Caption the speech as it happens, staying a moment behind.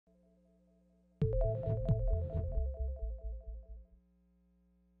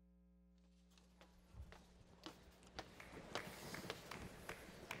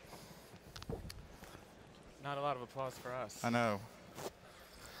Not a lot of applause for us. I know.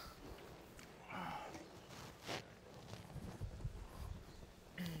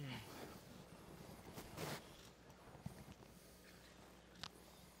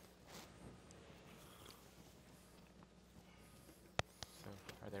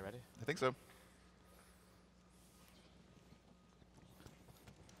 Are they ready? I think so.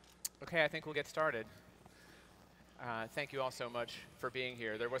 Okay, I think we'll get started. Thank you all so much for being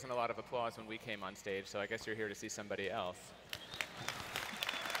here. There wasn't a lot of applause when we came on stage, so I guess you're here to see somebody else.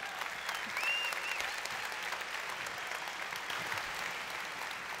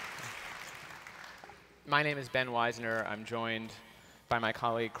 My name is Ben Wizner. I'm joined by my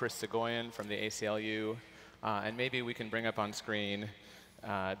colleague Chris Soghoian from the ACLU, and maybe we can bring up on screen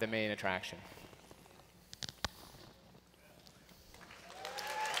the main attraction.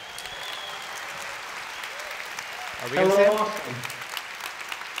 Are we going to see it? All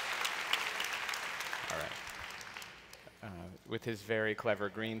right. With his very clever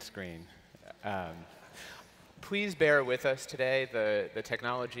green screen. Please bear with us today. The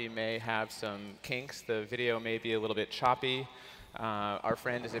technology may have some kinks. The video may be a little bit choppy. Our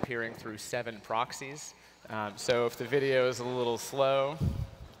friend is appearing through 7 proxies. So if the video is a little slow,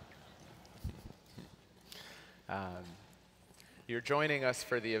 you're joining us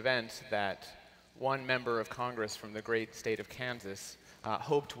for the event that one member of Congress from the great state of Kansas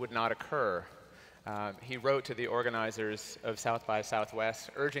hoped would not occur. He wrote to the organizers of South by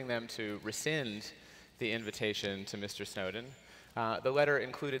Southwest, urging them to rescind the invitation to Mr. Snowden. The letter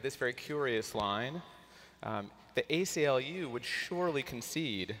included this very curious line: the ACLU would surely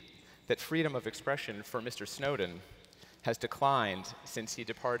concede that freedom of expression for Mr. Snowden has declined since he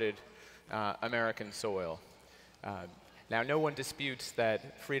departed American soil. Now, no one disputes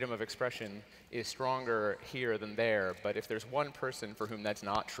that freedom of expression is stronger here than there, but if there's one person for whom that's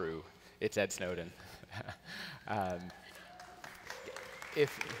not true, it's Ed Snowden.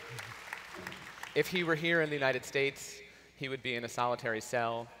 If he were here in the United States, he would be in a solitary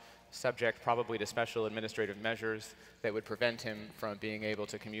cell, subject probably to special administrative measures that would prevent him from being able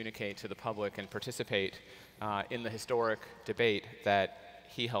to communicate to the public and participate in the historic debate that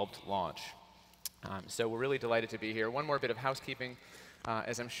he helped launch. So we're really delighted to be here. One more bit of housekeeping.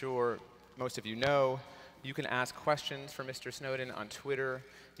 As I'm sure most of you know, you can ask questions for Mr. Snowden on Twitter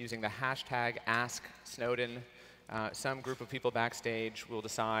using the hashtag #AskSnowden. Some group of people backstage will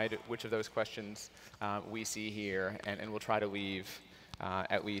decide which of those questions we see here, and we'll try to leave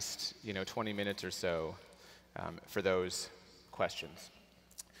at least 20 minutes or so for those questions.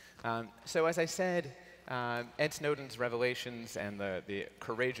 So as I said, Ed Snowden's revelations and the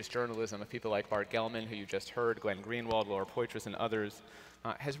courageous journalism of people like Bart Gellman, who you just heard, Glenn Greenwald, Laura Poitras, and others,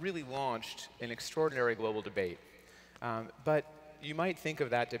 has really launched an extraordinary global debate. But you might think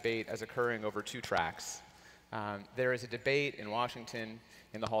of that debate as occurring over 2 tracks. There is a debate in Washington,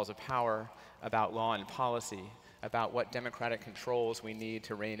 in the halls of power, about law and policy, about what democratic controls we need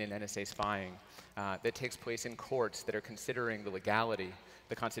to rein in NSA spying, that takes place in courts that are considering the legality,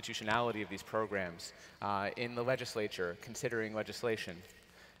 the constitutionality of these programs, in the legislature, considering legislation.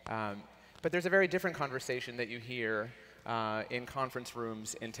 But there's a very different conversation that you hear in conference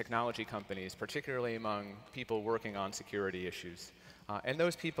rooms in technology companies, particularly among people working on security issues. And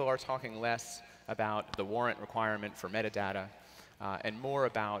those people are talking less about the warrant requirement for metadata and more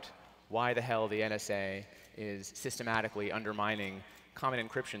about why the hell the NSA is systematically undermining common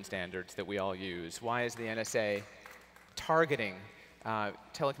encryption standards that we all use. Why is the NSA targeting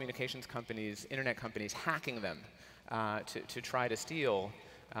telecommunications companies, internet companies, hacking them to try to steal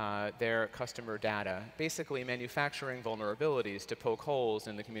their customer data, basically manufacturing vulnerabilities to poke holes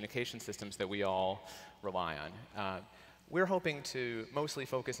in the communication systems that we all rely on. We're hoping to mostly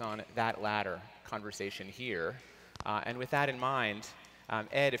focus on that latter conversation here. And with that in mind,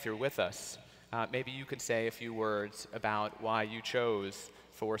 Ed, if you're with us, maybe you could say a few words about why you chose,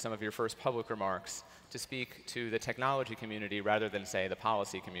 for some of your first public remarks, to speak to the technology community rather than, say, the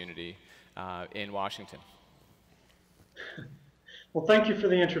policy community in Washington. Well, thank you for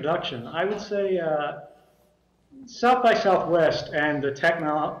the introduction. I would say South by Southwest and the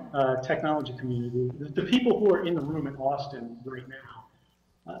technology community, the people who are in the room in Austin right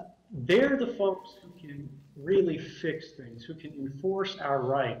now, they're the folks who can really fix things, who can enforce our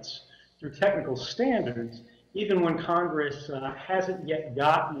rights through technical standards, even when Congress hasn't yet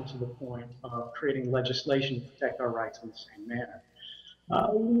gotten to the point of creating legislation to protect our rights in the same manner.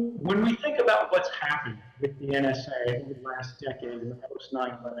 When we think about what's happened with the NSA over the last decade in the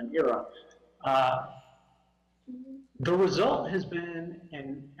post-9/11 era, the result has been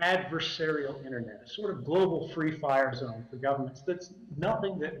an adversarial internet, a sort of global free fire zone for governments that's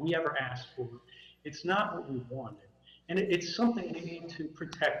nothing that we ever asked for It's not what we wanted. And it's something we need to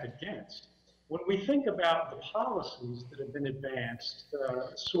protect against. When we think about the policies that have been advanced,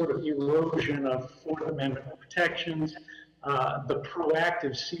 the sort of erosion of Fourth Amendment protections, the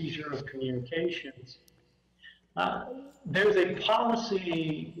proactive seizure of communications, there's a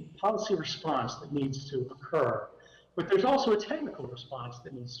policy response that needs to occur. But there's also a technical response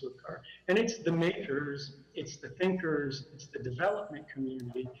that needs to occur. And it's the makers, it's the thinkers, it's the development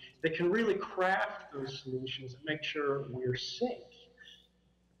community that can really craft those solutions and make sure we're safe.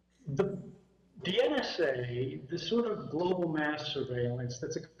 The NSA, the sort of global mass surveillance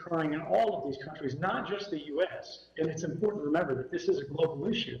that's occurring in all of these countries, not just the US, and it's important to remember that this is a global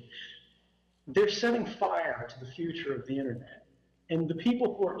issue, they're setting fire to the future of the internet. And the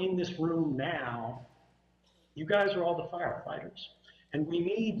people who are in this room now, you guys are all the firefighters. And we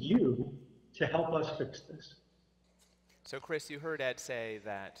need you to help us fix this. So Chris, you heard Ed say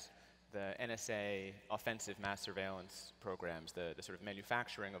that the NSA offensive mass surveillance programs, the sort of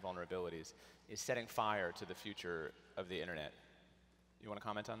manufacturing of vulnerabilities, is setting fire to the future of the internet. You want to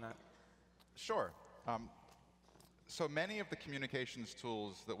comment on that? Sure. So many of the communications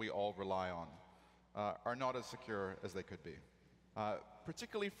tools that we all rely on are not as secure as they could be.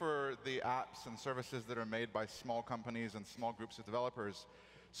 Particularly for the apps and services that are made by small companies and small groups of developers,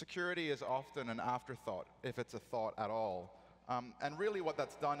 security is often an afterthought, if it's a thought at all. And really what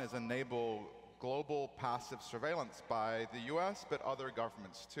that's done is enable global passive surveillance by the US, but other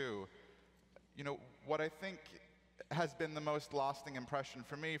governments too. You know, what I think has been the most lasting impression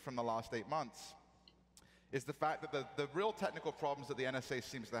for me from the last 8 months is the fact that the real technical problems that the NSA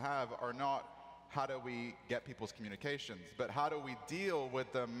seems to have are not how do we get people's communications, but how do we deal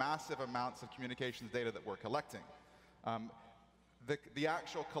with the massive amounts of communications data that we're collecting. The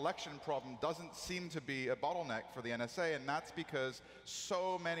actual collection problem doesn't seem to be a bottleneck for the NSA, and that's because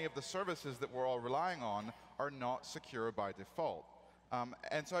so many of the services that we're all relying on are not secure by default.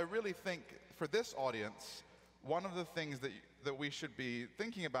 And so I really think for this audience, one of the things that we should be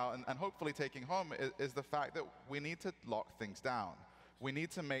thinking about and hopefully taking home is the fact that we need to lock things down. We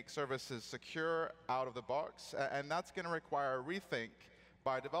need to make services secure out of the box, and that's going to require a rethink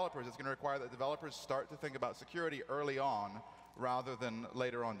by developers. It's going to require that developers start to think about security early on rather than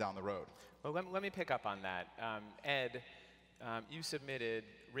later on down the road. Well, let me pick up on that. Ed, you submitted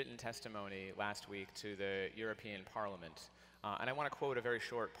written testimony last week to the European Parliament, and I want to quote a very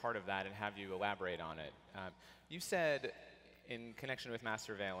short part of that and have you elaborate on it. You said, in connection with mass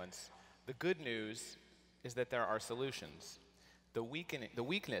surveillance, the good news is that there are solutions. The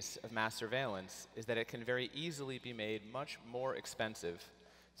weakness of mass surveillance is that it can very easily be made much more expensive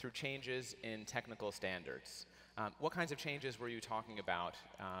through changes in technical standards. What kinds of changes were you talking about,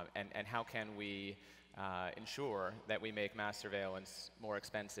 and how can we ensure that we make mass surveillance more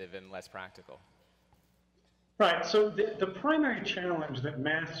expensive and less practical? Right, so the primary challenge that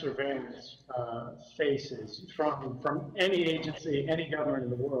mass surveillance faces from any agency, any government in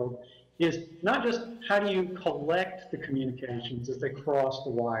the world, is not just how do you collect the communications as they cross the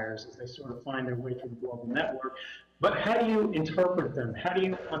wires, as they sort of find their way through the global network, but how do you interpret them? How do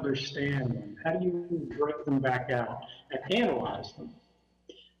you understand them? How do you break them back out and analyze them?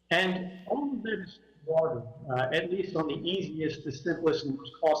 And all of that is guarded, at least on the easiest, the simplest, and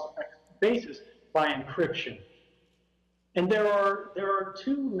most cost-effective basis, by encryption. And there are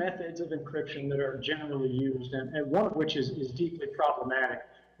two methods of encryption that are generally used, and one of which is deeply problematic.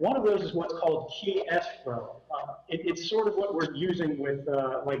 One of those is what's called key escrow. It's sort of what we're using with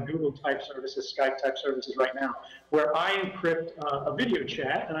like Google-type services, Skype-type services right now, where I encrypt a video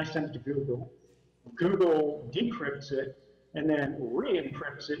chat and I send it to Google. Google decrypts it and then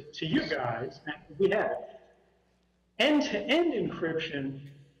re-encrypts it to you guys, and we have it. End-to-end encryption,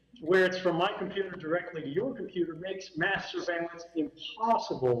 where it's from my computer directly to your computer, makes mass surveillance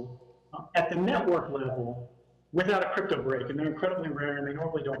impossible at the network level without a crypto break, and they're incredibly rare, and they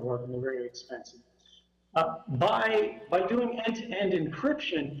normally don't work, and they're very expensive. By doing end-to-end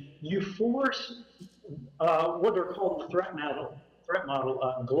encryption, you force what are called the threat model,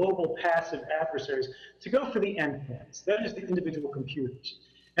 global passive adversaries, to go for the endpoints. That is the individual computers.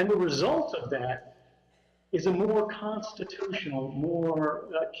 And the result of that is a more constitutional, more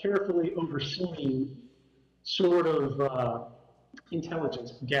carefully overseen sort of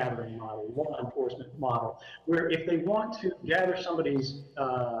intelligence gathering model, law enforcement model, where if they want to gather somebody's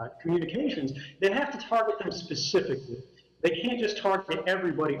communications, they have to target them specifically. They can't just target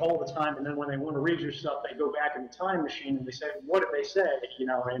everybody all the time, and then when they want to read your stuff, they go back in the time machine and they say, what did they say, you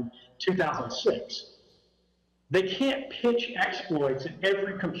know, in 2006? They can't pitch exploits at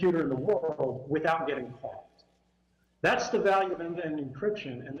every computer in the world without getting caught. That's the value of end-to-end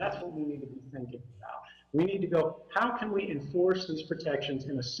encryption, and that's what we need to be thinking about. We need to go, how can we enforce these protections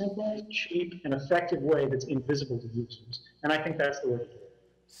in a simple, cheap, and effective way that's invisible to users? And I think that's the way to do it.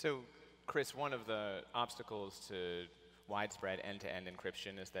 So, Chris, one of the obstacles to widespread end-to-end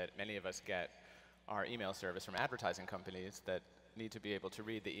encryption is that many of us get our email service from advertising companies that need to be able to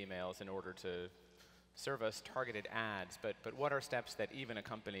read the emails in order to serve us targeted ads. But what are steps that even a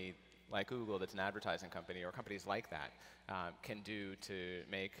company like Google, that's an advertising company, or companies like that, can do to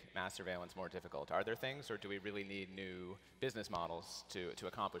make mass surveillance more difficult? Are there things, or do we really need new business models to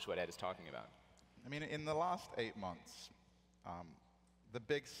accomplish what Ed is talking about? I mean, in the last 8 months, the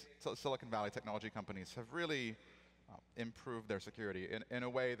big Silicon Valley technology companies have really improved their security in a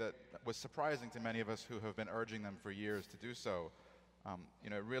way that was surprising to many of us who have been urging them for years to do so.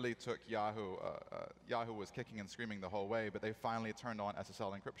 It really took Yahoo. Yahoo was kicking and screaming the whole way, but they finally turned on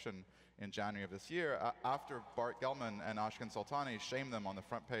SSL encryption in January of this year after Bart Gellman and Ashkan Soltani shamed them on the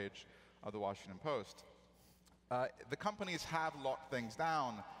front page of the Washington Post. The companies have locked things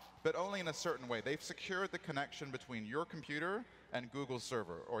down, but only in a certain way. They've secured the connection between your computer and Google's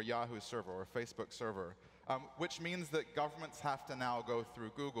server, or Yahoo's server, or Facebook's server. Which means that governments have to now go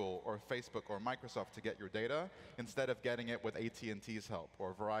through Google or Facebook or Microsoft to get your data instead of getting it with AT&T's help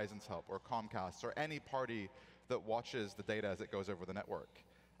or Verizon's help or Comcast or any party that watches the data as it goes over the network.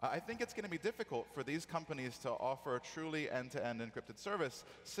 I think it's going to be difficult for these companies to offer a truly end-to-end encrypted service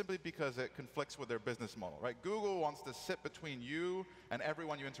simply because it conflicts with their business model, right? Google wants to sit between you and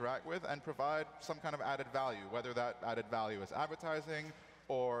everyone you interact with and provide some kind of added value, whether that added value is advertising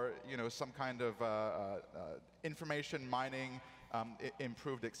or some kind of information mining,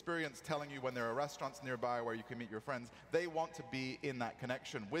 improved experience, telling you when there are restaurants nearby where you can meet your friends. They want to be in that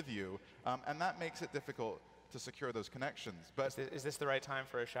connection with you, and that makes it difficult to secure those connections. But is this the right time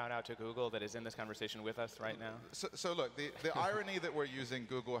for a shout out to Google that is in this conversation with us right now? So look, the irony that we're using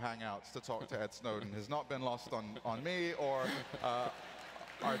Google Hangouts to talk to Ed Snowden has not been lost on me or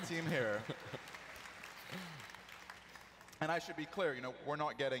our team here. And I should be clear, we're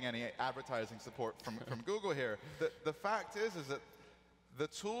not getting any advertising support from Google here. The fact is that the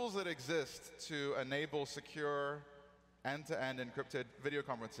tools that exist to enable secure end-to-end encrypted video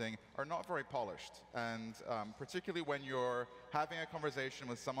conferencing are not very polished. And particularly when you're having a conversation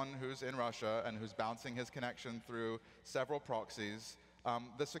with someone who's in Russia and who's bouncing his connection through several proxies,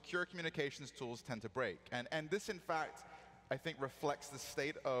 the secure communications tools tend to break. And this, in fact, I think reflects the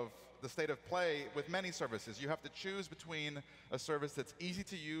state of play with many services. You have to choose between a service that's easy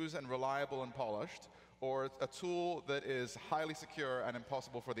to use and reliable and polished, or a tool that is highly secure and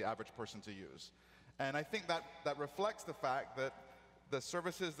impossible for the average person to use. And I think that reflects the fact that the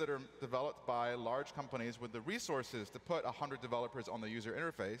services that are developed by large companies with the resources to put 100 developers on the user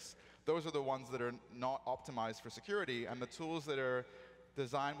interface, those are the ones that are not optimized for security, and the tools that are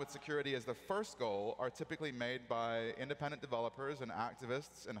designed with security as the first goal are typically made by independent developers and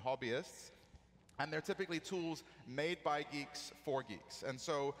activists and hobbyists, and they're typically tools made by geeks for geeks. And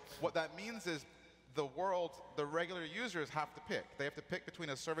so what that means is the regular users have to pick. They have to pick between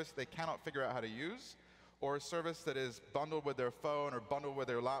a service they cannot figure out how to use, or a service that is bundled with their phone or bundled with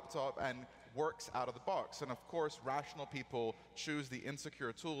their laptop and works out of the box. And of course, rational people choose the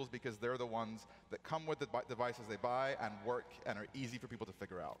insecure tools because they're the ones that come with the devices they buy and work and are easy for people to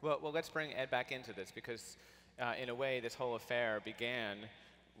figure out. Well, let's bring Ed back into this, because in a way, this whole affair began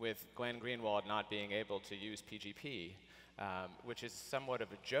with Glenn Greenwald not being able to use PGP, which is somewhat of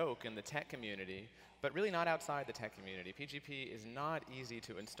a joke in the tech community, but really not outside the tech community. PGP is not easy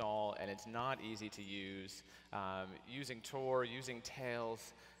to install, and it's not easy to use. Using Tor, using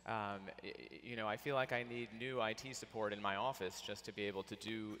Tails, I feel like I need new IT support in my office just to be able to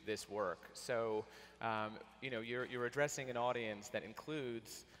do this work. So, you're addressing an audience that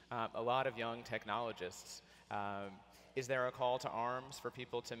includes a lot of young technologists. Is there a call to arms for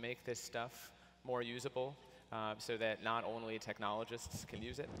people to make this stuff more usable so that not only technologists can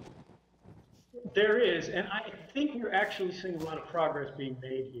use it? There is, and I think we're actually seeing a lot of progress being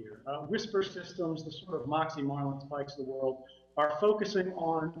made here. Whisper Systems, the sort of Moxie Marlin Spikes of the world, are focusing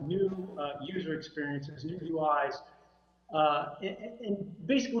on new user experiences, new UIs, and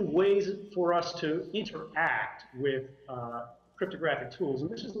basically ways for us to interact with cryptographic tools. And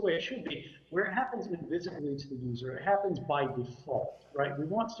this is the way it should be, where it happens invisibly to the user. It happens by default, right? We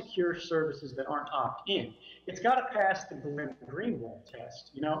want secure services that aren't opt-in. It's got to pass the Glenn Greenwald test.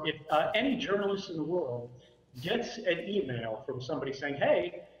 If any journalist in the world gets an email from somebody saying,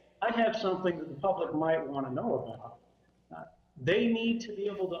 hey, I have something that the public might want to know about, they need to be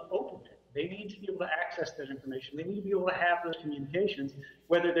able to open it. They need to be able to access that information. They need to be able to have those communications,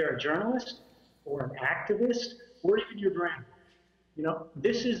 whether they're a journalist or an activist or even your grandma. You know,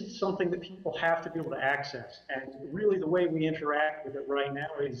 this is something that people have to be able to access, and really the way we interact with it right now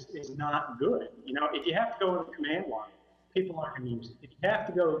is not good. You know, if you have to go to the command line, people aren't going to use it. If you have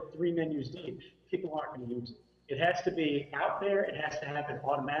to go 3 menus deep, people aren't going to use it. It has to be out there, it has to happen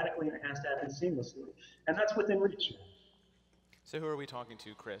automatically, and it has to happen seamlessly, and that's within reach. So who are we talking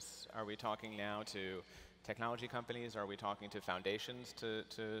to, Chris? Are we talking now to technology companies? Are we talking to foundations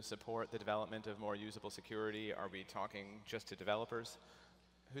to support the development of more usable security? Are we talking just to developers?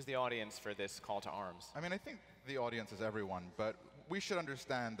 Who's the audience for this call to arms? I mean, I think the audience is everyone, but we should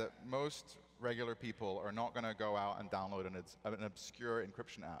understand that most regular people are not going to go out and download an obscure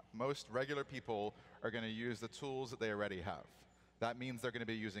encryption app. Most regular people are going to use the tools that they already have. That means they're going to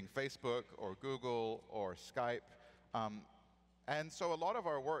be using Facebook or Google or Skype. And so a lot of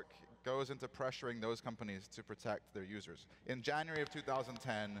our work goes into pressuring those companies to protect their users. In January of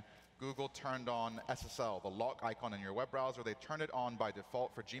 2010, Google turned on SSL, the lock icon in your web browser. They turned it on by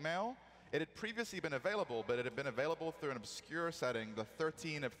default for Gmail. It had previously been available, but it had been available through an obscure setting, the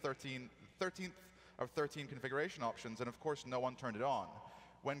 13th of 13 configuration options, and of course no one turned it on.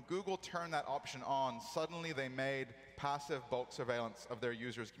 When Google turned that option on, suddenly they made passive bulk surveillance of their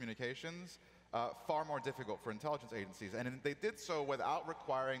users' communications far more difficult for intelligence agencies. And they did so without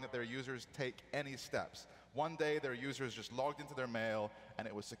requiring that their users take any steps. One day, their users just logged into their mail, and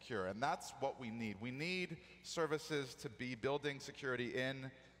it was secure. And that's what we need. We need services to be building security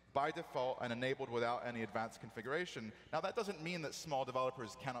in by default and enabled without any advanced configuration. Now, that doesn't mean that small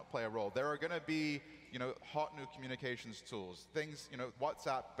developers cannot play a role. There are going to be, hot new communications tools. Things,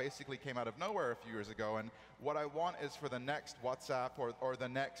 WhatsApp basically came out of nowhere a few years ago. And what I want is for the next WhatsApp or the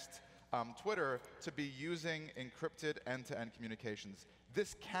next Twitter to be using encrypted end-to-end communications.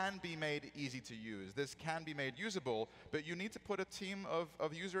 This can be made easy to use. This can be made usable, but you need to put a team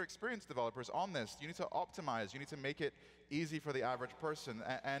of user experience developers on this. You need to optimize. You need to make it easy for the average person.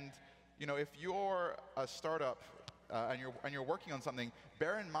 And if you're a startup and you're working on something,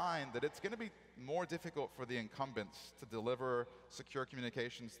 bear in mind that it's going to be more difficult for the incumbents to deliver secure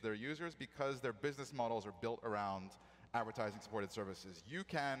communications to their users because their business models are built around advertising-supported services. You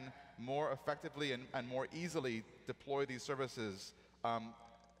can more effectively and more easily deploy these services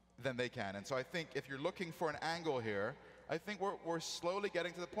than they can. And so I think if you're looking for an angle here, I think we're slowly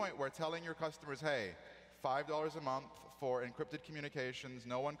getting to the point where telling your customers, hey, $5 a month for encrypted communications,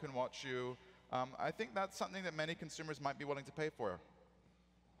 no one can watch you, I think that's something that many consumers might be willing to pay for.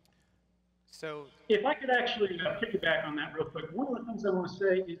 So, if I could actually piggyback on that real quick, one of the things I want to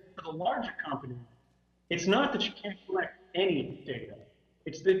say is for the larger company, it's not that you can't collect any data.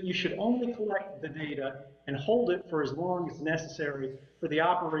 It's that you should only collect the data and hold it for as long as necessary for the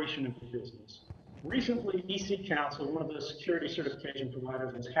operation of the business. Recently, EC Council, one of the security certification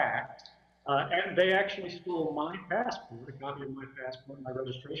providers, was hacked, and they actually stole my passport, a copy of my passport and my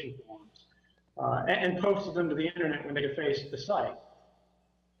registration forms, and posted them to the internet when they defaced the site.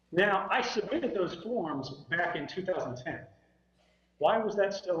 Now, I submitted those forms back in 2010. Why was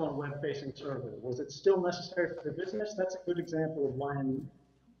that still on a web-facing server? Was it still necessary for the business? That's a good example of why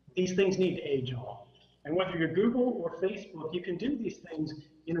these things need to age off. And whether you're Google or Facebook, you can do these things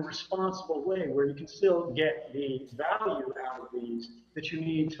in a responsible way where you can still get the value out of these that you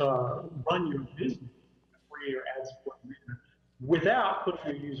need to run your business free or ad support without putting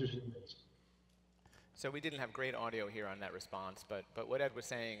your users at risk. So we didn't have great audio here on that response, but what Ed was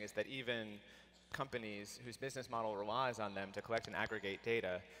saying is that even companies whose business model relies on them to collect and aggregate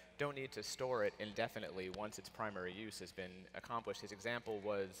data don't need to store it indefinitely once its primary use has been accomplished. His example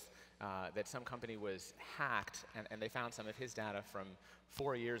was that some company was hacked, and they found some of his data from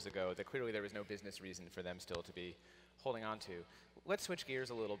 4 years ago that clearly there was no business reason for them still to be holding on to. Let's switch gears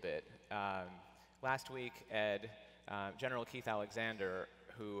a little bit. Last week, Ed, General Keith Alexander,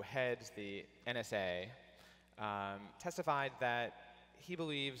 who heads the NSA, testified that he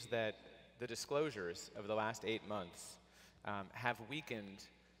believes that the disclosures of the last 8 months have weakened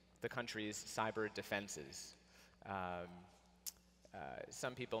the country's cyber defenses.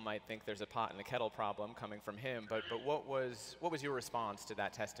 Some people might think there's a pot and a kettle problem coming from him, but what was your response to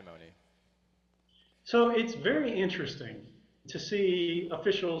that testimony? So it's very interesting to see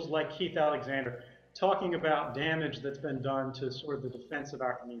officials like Keith Alexander talking about damage that's been done to sort of the defense of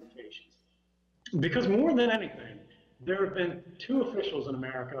our communications. Because more than anything, there have been 2 officials in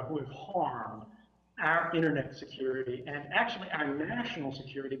America who have harmed our internet security and actually our national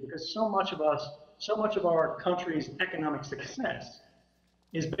security, because so much of our country's economic success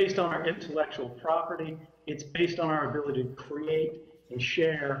is based on our intellectual property. It's based on our ability to create and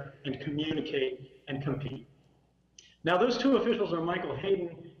share and communicate and compete. Now, those 2 officials are Michael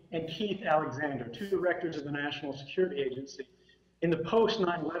Hayden and Keith Alexander, two directors of the National Security Agency in the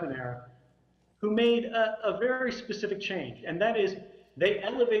post-9/11 era, who made a very specific change, and that is they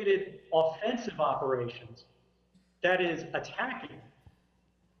elevated offensive operations, that is attacking,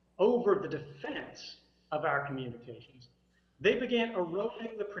 over the defense of our communications. They began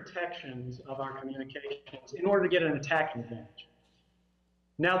eroding the protections of our communications in order to get an attacking advantage.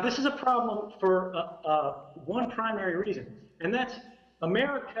 Now, this is a problem for one primary reason, and that's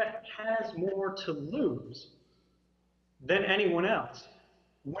America has more to lose than anyone else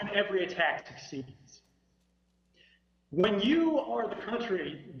when every attack succeeds. When you are the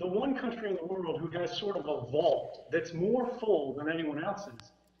country, the one country in the world who has sort of a vault that's more full than anyone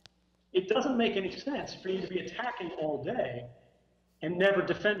else's, it doesn't make any sense for you to be attacking all day and never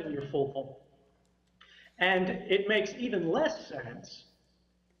defending your full vault. And it makes even less sense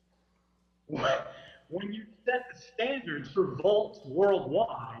when you set the standards for vaults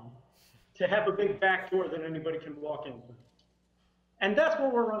worldwide to have a big back door that anybody can walk in through. And that's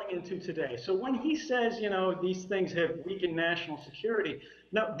what we're running into today. So when he says, you know, these things have weakened national security,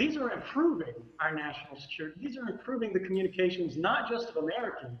 no, these are improving our national security. These are improving the communications, not just of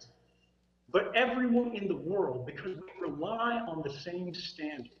Americans, but everyone in the world, because we rely on the same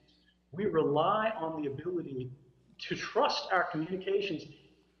standards. We rely on the ability to trust our communications,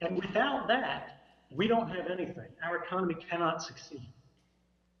 and without that, we don't have anything. Our economy cannot succeed.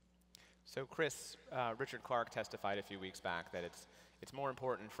 So Chris, Richard Clark testified a few weeks back that it's more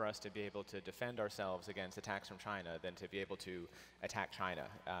important for us to be able to defend ourselves against attacks from China than to be able to attack China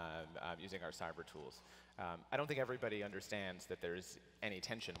using our cyber tools. I don't think everybody understands that there's any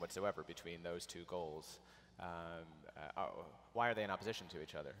tension whatsoever between those two goals. Why are they in opposition to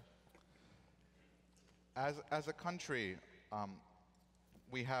each other? As a country,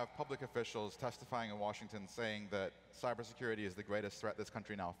 we have public officials testifying in Washington saying that cybersecurity is the greatest threat this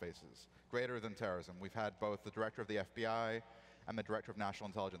country now faces, greater than terrorism. We've had both the director of the FBI and the director of national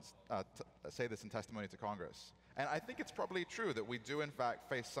intelligence say this in testimony to Congress. And I think it's probably true that we do in fact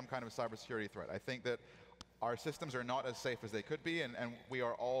face some kind of cybersecurity threat. I think that our systems are not as safe as they could be, and we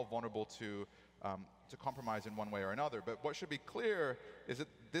are all vulnerable to compromise in one way or another. But what should be clear is that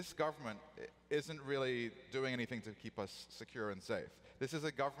this government isn't really doing anything to keep us secure and safe. This is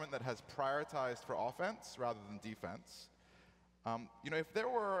a government that has prioritized for offense rather than defense. You know, if there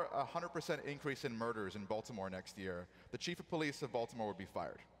were a 100% increase in murders in Baltimore next year, the chief of police of Baltimore would be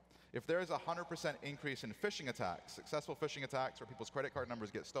fired. If there is a 100% increase in phishing attacks, successful phishing attacks where people's credit card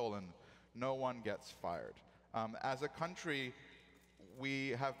numbers get stolen, no one gets fired. As a country, we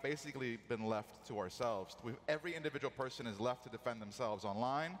have basically been left to ourselves. Every individual person is left to defend themselves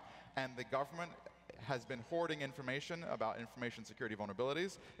online, and the government has been hoarding information about information security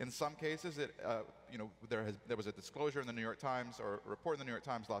vulnerabilities. In some cases, you know, there was a disclosure in the New York Times, or a report in the New York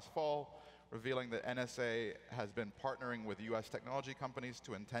Times last fall, revealing that NSA has been partnering with US technology companies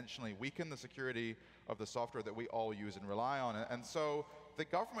to intentionally weaken the security of the software that we all use and rely on. And so the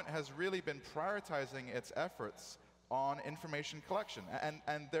government has really been prioritizing its efforts on information collection.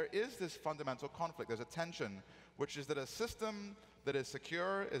 And there is this fundamental conflict. There's a tension, which is that a system that is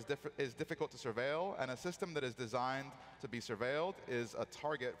secure is difficult to surveil, and a system that is designed to be surveilled is a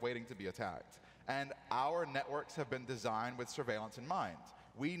target waiting to be attacked. And our networks have been designed with surveillance in mind.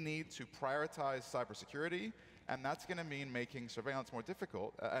 We need to prioritize cybersecurity, and that's going to mean making surveillance more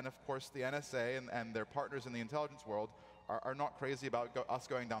difficult. And of course, the NSA and their partners in the intelligence world are not crazy about us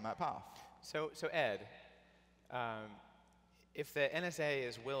going down that path. So Ed, if the NSA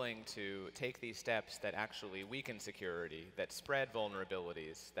is willing to take these steps that actually weaken security, that spread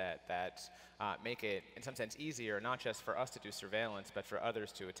vulnerabilities, that make it, in some sense, easier not just for us to do surveillance, but for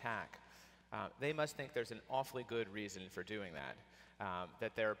others to attack, they must think there's an awfully good reason for doing that.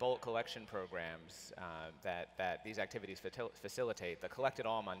 That there are bulk collection programs that these activities facilitate, the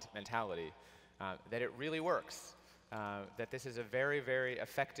collect-it-all mentality, that it really works. That this is a very, very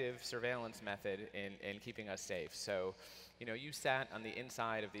effective surveillance method in keeping us safe. So, you know, you sat on the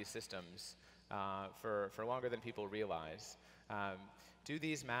inside of these systems for longer than people realize. Do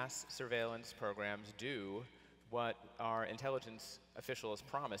these mass surveillance programs do what our intelligence officials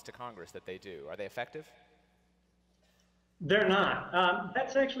promised to Congress that they do? Are they effective? They're not.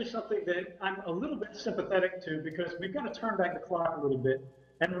 That's actually something that I'm a little bit sympathetic to, because we've got to turn back the clock a little bit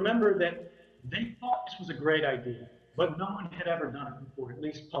and remember that they thought this was a great idea, but no one had ever done it before, at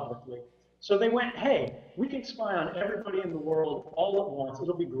least publicly. So they went, hey, we can spy on everybody in the world all at once.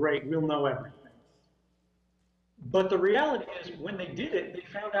 It'll be great. We'll know everything. But the reality is, when they did it, they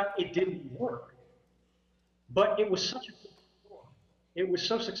found out it didn't work. But it was such a good story. It was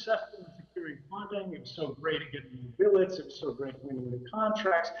so successful and securing funding, it was so great at getting new billets, it was so great at winning new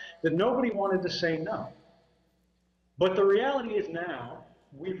contracts, that nobody wanted to say no. But the reality is now,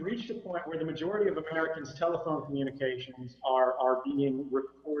 we've reached a point where the majority of Americans' telephone communications are being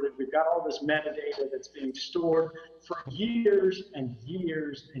recorded. We've got all this metadata that's being stored for years and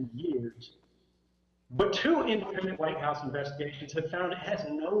years and years. But 2 independent White House investigations have found it has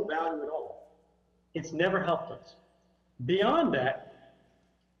no value at all. It's never helped us. Beyond that,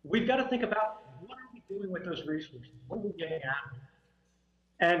 we've got to think about what are we doing with those resources? What are we getting out of it?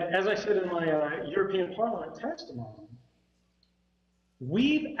 And as I said in my European Parliament testimony,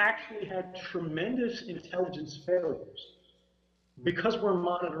 we've actually had tremendous intelligence failures because we're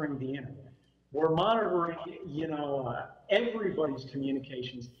monitoring the internet. We're monitoring, everybody's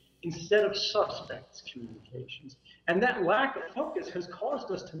communications instead of suspects' communications. And that lack of focus has caused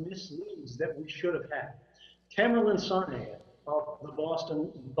us to miss leads that we should have had. Tamerlan Tsarnaev of the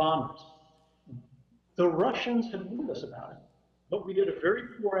Boston bombers. The Russians had warned us about it, but we did a very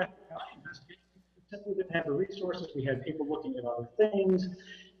poor FBI investigation. We simply didn't have the resources. We had people looking at other things.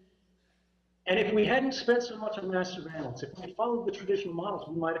 And if we hadn't spent so much on mass surveillance, if we followed the traditional models,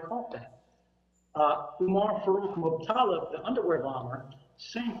 we might have caught that. Umar Farouk Mubtalib, the underwear bomber,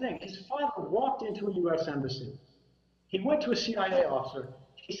 same thing. His father walked into a U.S. embassy. He went to a CIA officer.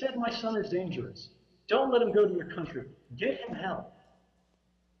 He said, "My son is dangerous. Don't let him go to your country. Get him help."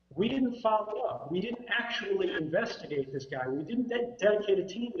 We didn't follow up. We didn't actually investigate this guy. We didn't dedicate a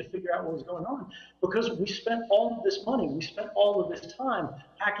team to figure out what was going on because we spent all of this money. We spent all of this time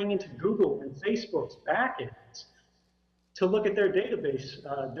hacking into Google and Facebook's backends to look at their database,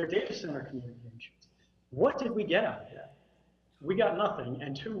 their data center communications. What did we get out of that? We got nothing,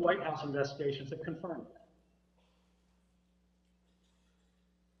 and 2 White House investigations have confirmed that.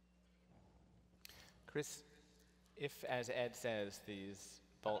 Chris, if, as Ed says, these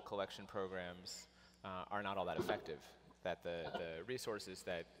bulk collection programs are not all that effective, that the resources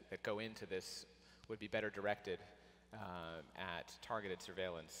that go into this would be better directed at targeted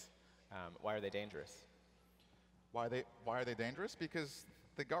surveillance, why are they dangerous? Why are they dangerous? Because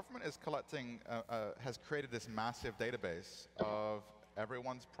the government is collecting, has created this massive database of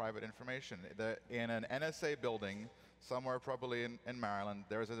everyone's private information. In an NSA building, somewhere probably in Maryland,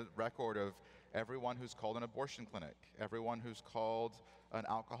 there's a record of everyone who's called an abortion clinic, everyone who's called an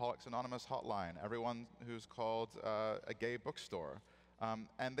Alcoholics Anonymous hotline, everyone who's called a gay bookstore.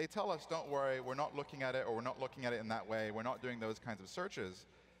 And they tell us, don't worry, we're not looking at it, or we're not looking at it in that way, we're not doing those kinds of searches.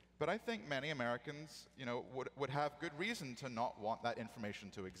 But I think many Americans, would have good reason to not want that information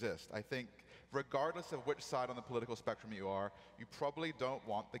to exist. I think regardless of which side on the political spectrum you are, you probably don't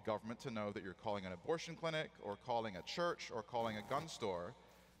want the government to know that you're calling an abortion clinic, or calling a church, or calling a gun store.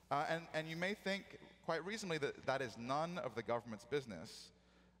 And you may think, quite reasonably, that that is none of the government's business.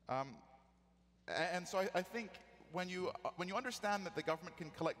 And so I think when you understand that the government can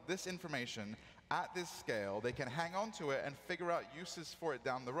collect this information at this scale, they can hang on to it and figure out uses for it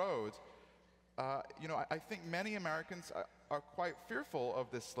down the road, I think many Americans are quite fearful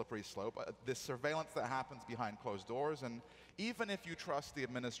of this slippery slope, this surveillance that happens behind closed doors. And even if you trust the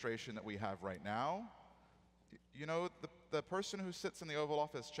administration that we have right now, the person who sits in the Oval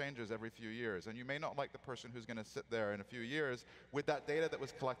Office changes every few years, and you may not like the person who's going to sit there in a few years with that data that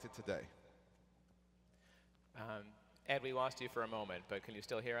was collected today. Ed, we lost you for a moment, but can you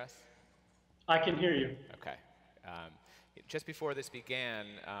still hear us? I can hear you. Okay. Just before this began,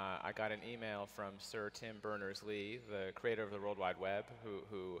 I got an email from Sir Tim Berners-Lee, the creator of the World Wide Web,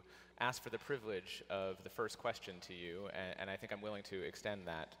 who asked for the privilege of the first question to you, and I think I'm willing to extend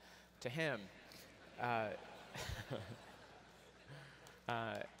that to him.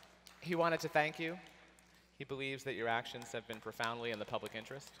 He wanted to thank you. He believes that your actions have been profoundly in the public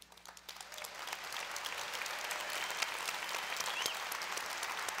interest.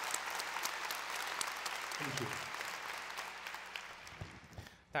 Thank you.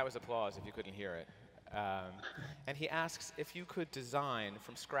 That was applause if you couldn't hear it. And he asks if you could design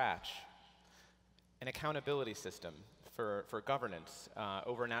from scratch an accountability system for governance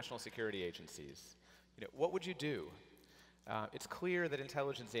over national security agencies. What would you do? It's clear that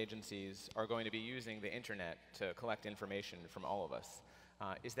intelligence agencies are going to be using the internet to collect information from all of us.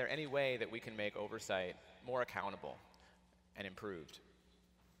 Is there any way that we can make oversight more accountable and improved?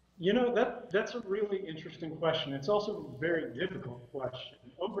 That's a really interesting question. It's also a very difficult question.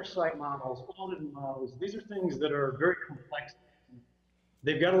 Oversight models, audit models, these are things that are very complex.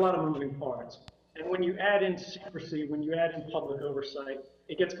 They've got a lot of moving parts. And when you add in secrecy, when you add in public oversight,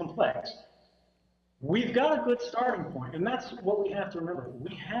 it gets complex. We've got a good starting point, and that's what we have to remember.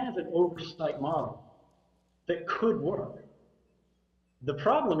 We have an oversight model that could work. The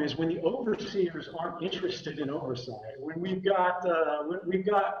problem is when the overseers aren't interested in oversight, when we've got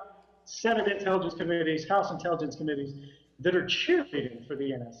Senate Intelligence Committees, House Intelligence Committees that are cheerleading for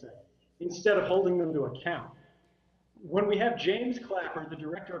the NSA instead of holding them to account. When we have James Clapper, the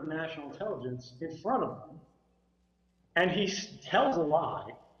Director of National Intelligence, in front of them, and he tells a lie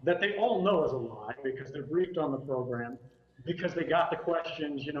that they all know is a lie because they're briefed on the program, because they got the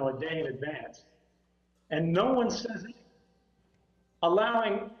questions, you know, a day in advance, and no one says it,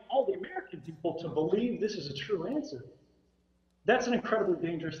 allowing all the American people to believe this is a true answer. That's an incredibly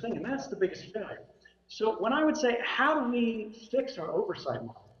dangerous thing, and that's the biggest failure. So when I would say, how do we fix our oversight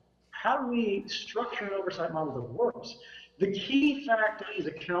model? How do we structure an oversight model that works? The key factor is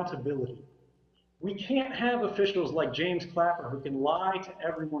accountability. We can't have officials like James Clapper who can lie to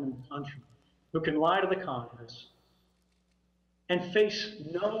everyone in the country, who can lie to the Congress, and face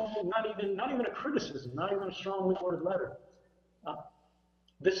not even a criticism, not even a strongly worded letter.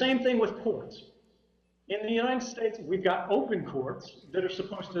 The same thing with courts. In the United States, we've got open courts that are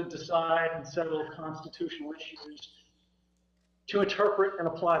supposed to decide and settle constitutional issues, to interpret and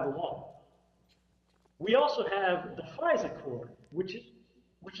apply the law. We also have the FISA court, which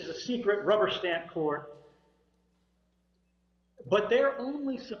is a secret rubber stamp court, but they're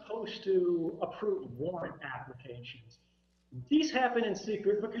only supposed to approve warrant applications. These happen in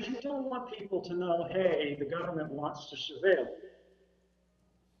secret because you don't want people to know, hey, the government wants to surveil.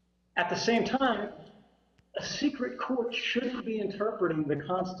 At the same time, a secret court shouldn't be interpreting the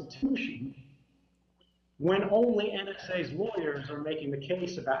Constitution when only NSA's lawyers are making the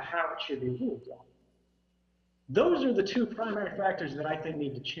case about how it should be ruled on. Those are the two primary factors that I think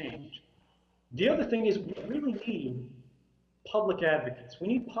need to change. The other thing is we really need public advocates. We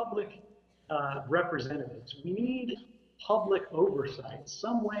need public representatives. We need public oversight,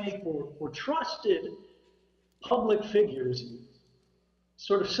 some way for trusted public figures,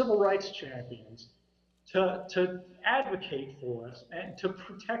 sort of civil rights champions, to advocate for us and to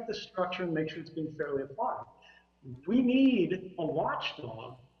protect the structure and make sure it's being fairly applied. We need a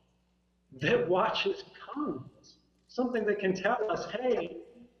watchdog that watches Congress, something that can tell us, hey,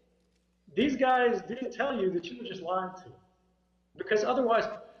 these guys didn't tell you that you were just lied to. Because otherwise,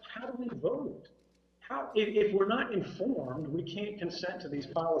 how do we vote? If we're not informed, we can't consent to these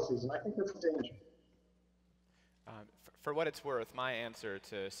policies, and I think that's a danger. For what it's worth, my answer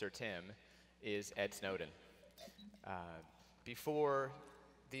to Sir Tim is Ed Snowden. Before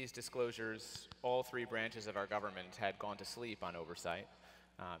these disclosures, all three branches of our government had gone to sleep on oversight.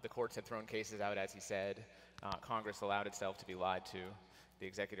 The courts had thrown cases out, as he said. Congress allowed itself to be lied to. The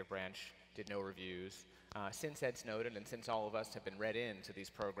executive branch did no reviews. Since Ed Snowden and since all of us have been read into these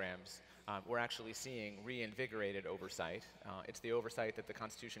programs, we're actually seeing reinvigorated oversight. It's the oversight that the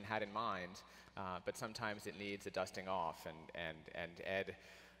Constitution had in mind, but sometimes it needs a dusting off, and Ed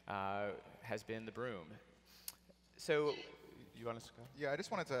has been the broom. So, you want to go? Yeah, I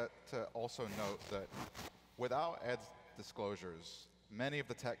just wanted to also note that without Ed's disclosures, many of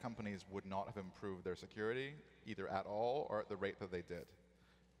the tech companies would not have improved their security, either at all or at the rate that they did.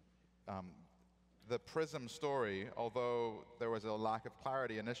 The PRISM story, although there was a lack of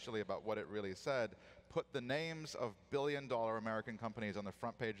clarity initially about what it really said, put the names of billion-dollar American companies on the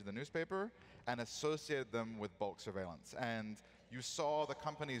front page of the newspaper and associated them with bulk surveillance. And you saw the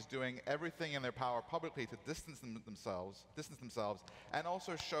companies doing everything in their power publicly to distance themselves, and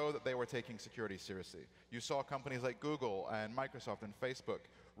also show that they were taking security seriously. You saw companies like Google and Microsoft and Facebook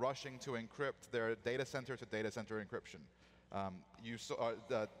rushing to encrypt their data center to data center encryption. You saw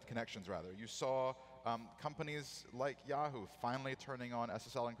connections, rather. You saw companies like Yahoo finally turning on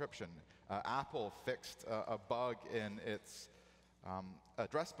SSL encryption. Apple fixed a bug in its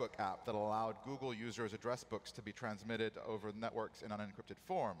address book app that allowed Google users' address books to be transmitted over networks in unencrypted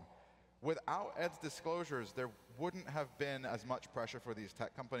form. Without Ed's disclosures, there wouldn't have been as much pressure for these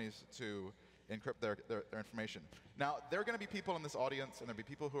tech companies to encrypt their information. Now, there are going to be people in this audience, and there'll be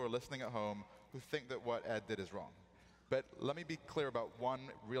people who are listening at home who think that what Ed did is wrong. But let me be clear about one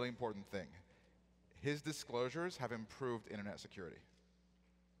really important thing. His disclosures have improved internet security.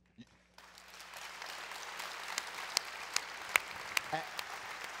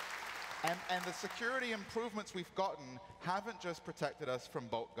 And the security improvements we've gotten haven't just protected us from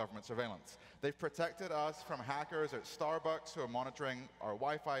bulk government surveillance. They've protected us from hackers at Starbucks who are monitoring our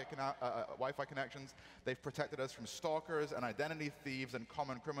Wi-Fi connections. They've protected us from stalkers and identity thieves and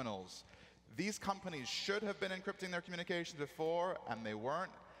common criminals. These companies should have been encrypting their communications before, and they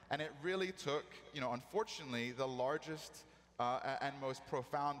weren't. And it really took, unfortunately, the largest and most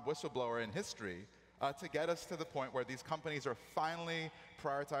profound whistleblower in history to get us to the point where these companies are finally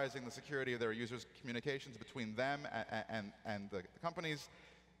prioritizing the security of their users' communications between them and the companies.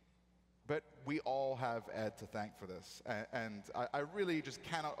 But we all have Ed to thank for this. And I really just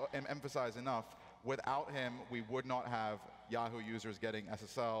cannot emphasize enough, without him, we would not have Yahoo users getting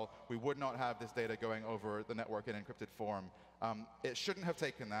SSL. We would not have this data going over the network in encrypted form. It shouldn't have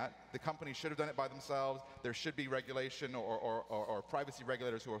taken that. The company should have done it by themselves. There should be regulation or privacy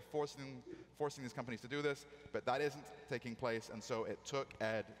regulators who are forcing these companies to do this, but that isn't taking place, and so it took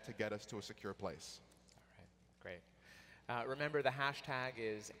Ed to get us to a secure place. All right, great. Remember, the hashtag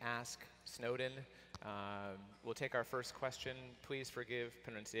is #AskSnowden. We'll take our first question. Please forgive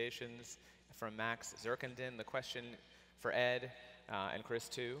pronunciations. From Max Zirkenden, the question for Ed and Chris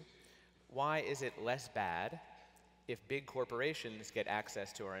too. Why is it less bad if big corporations get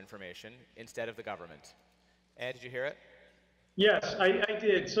access to our information instead of the government? Ed, did you hear it? Yes, I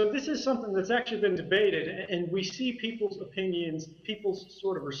did. So this is something that's actually been debated, and we see people's opinions, people's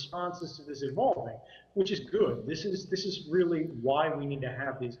sort of responses to this evolving, which is good. This is really why we need to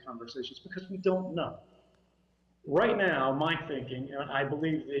have these conversations, because we don't know. Right now, my thinking, and I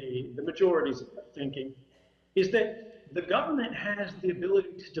believe the majority's thinking, is that the government has the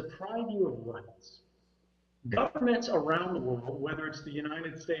ability to deprive you of rights. Governments around the world, whether it's the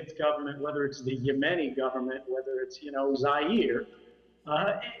United States government, whether it's the Yemeni government, whether it's, Zaire,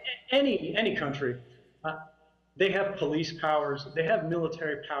 any country, they have police powers, they have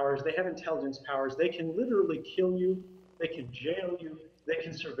military powers, they have intelligence powers. They can literally kill you, they can jail you, they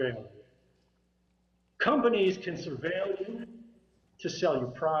can surveil you. Companies can surveil you to sell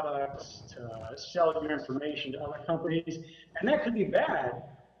you products, to sell your information to other companies, and that could be bad,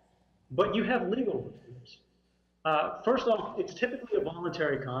 but you have legal recourse. First off, it's typically a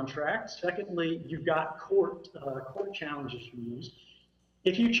voluntary contract. Secondly, you've got court challenges you use.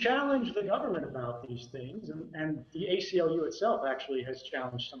 If you challenge the government about these things, and the ACLU itself actually has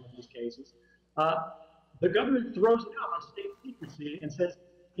challenged some of these cases, the government throws it out on state secrecy and says,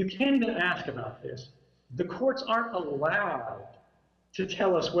 you can't even ask about this. The courts aren't allowed to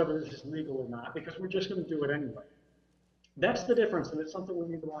tell us whether this is legal or not, because we're just going to do it anyway. That's the difference, and it's something we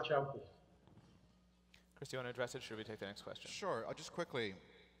need to watch out for. Chris, do you want to address it? Should we take the next question? Sure. Just quickly.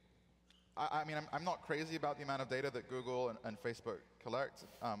 I mean, I'm not crazy about the amount of data that Google and Facebook collect.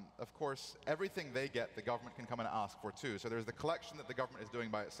 Of course, everything they get, the government can come and ask for too. So there's the collection that the government is doing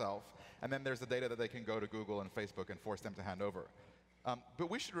by itself, and then there's the data that they can go to Google and Facebook and force them to hand over. But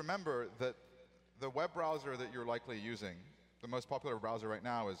we should remember that the web browser that you're likely using, the most popular browser right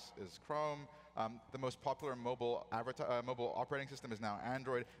now is Chrome. The most popular mobile operating system is now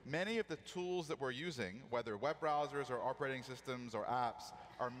Android. Many of the tools that we're using, whether web browsers or operating systems or apps,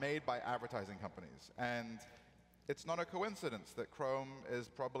 are made by advertising companies. And it's not a coincidence that Chrome is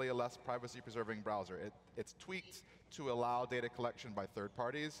probably a less privacy-preserving browser. It's tweaked to allow data collection by third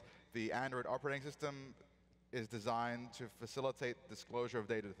parties. The Android operating system is designed to facilitate disclosure of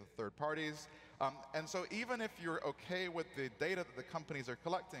data to third parties. And so even if you're okay with the data that the companies are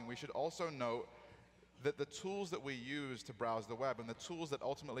collecting, we should also note that the tools that we use to browse the web and the tools that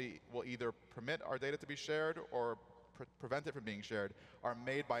ultimately will either permit our data to be shared or prevent it from being shared are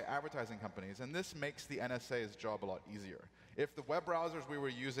made by advertising companies. And this makes the NSA's job a lot easier. If the web browsers we were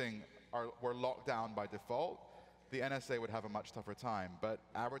using were locked down by default, the NSA would have a much tougher time. But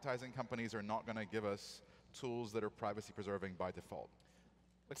advertising companies are not going to give us tools that are privacy preserving by default.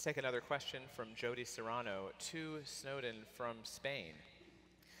 Let's take another question from Jody Serrano to Snowden from Spain.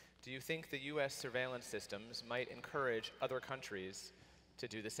 Do you think the US surveillance systems might encourage other countries to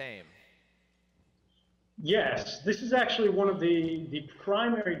do the same? Yes, this is actually one of the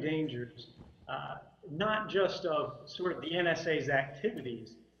primary dangers, not just of sort of the NSA's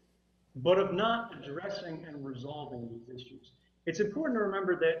activities, but of not addressing and resolving these issues. It's important to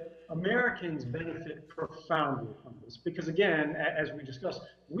remember that Americans benefit profoundly from this because, again, as we discussed,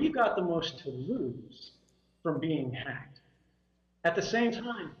 we've got the most to lose from being hacked. At the same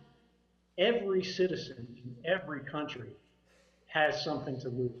time, every citizen in every country has something to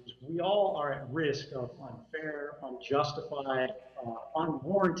lose. We all are at risk of unfair, unjustified,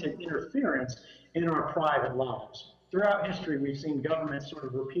 unwarranted interference in our private lives. Throughout history, we've seen governments sort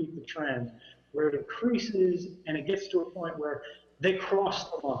of repeat the trend where it increases and it gets to a point where they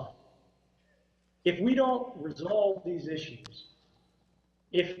cross the line. If we don't resolve these issues,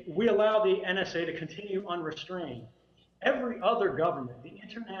 if we allow the NSA to continue unrestrained, every other government, the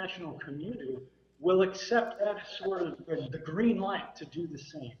international community, will accept that as sort of the green light to do the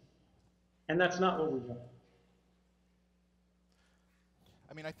same. And that's not what we want.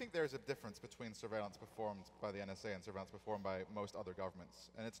 I mean, I think there's a difference between surveillance performed by the NSA and surveillance performed by most other governments.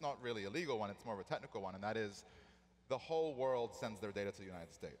 And it's not really a legal one, it's more of a technical one, and that is the whole world sends their data to the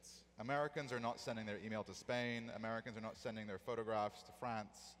United States. Americans are not sending their email to Spain. Americans are not sending their photographs to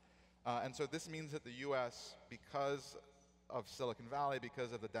France. And so this means that the US, because of Silicon Valley,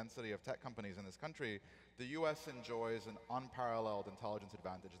 because of the density of tech companies in this country, the US enjoys an unparalleled intelligence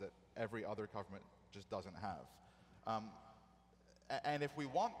advantage that every other government just doesn't have. And if we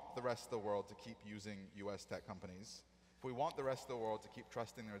want the rest of the world to keep using US tech companies, if we want the rest of the world to keep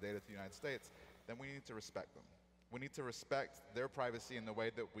trusting their data to the United States, then we need to respect them. We need to respect their privacy in the way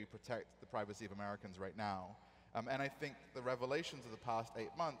that we protect the privacy of Americans right now. And I think the revelations of the past 8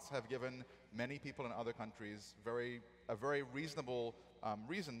 months have given many people in other countries a very reasonable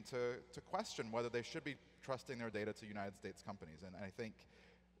reason to question whether they should be trusting their data to United States companies. And I think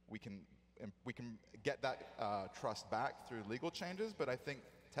we can get that trust back through legal changes, but I think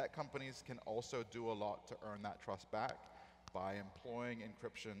tech companies can also do a lot to earn that trust back by employing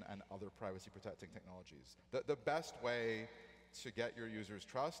encryption and other privacy-protecting technologies. The best way to get your users'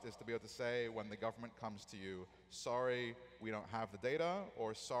 trust is to be able to say, when the government comes to you, sorry, we don't have the data,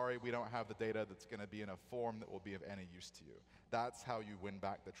 or sorry, we don't have the data that's going to be in a form that will be of any use to you. That's how you win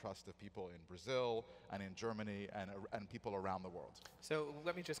back the trust of people in Brazil and in Germany and people around the world. So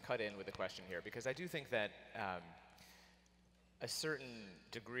let me just cut in with a question here, because I do think that a certain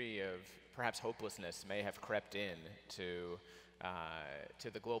degree of perhaps hopelessness may have crept in to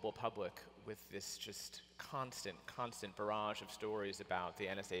the global public with this just constant barrage of stories about the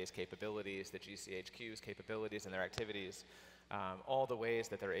NSA's capabilities, the GCHQ's capabilities and their activities, all the ways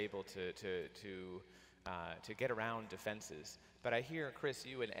that they're able to get around defenses. But I hear, Chris,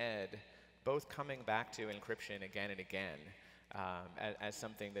 you and Ed both coming back to encryption again and again as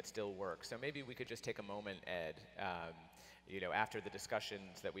something that still works. So maybe we could just take a moment, Ed, after the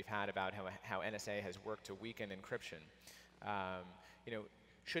discussions that we've had about how NSA has worked to weaken encryption.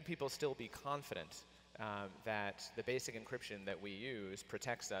 Should people still be confident that the basic encryption that we use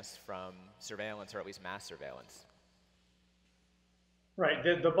protects us from surveillance, or at least mass surveillance? Right.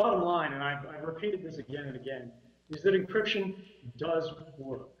 The bottom line, and I've repeated this again and again, is that encryption does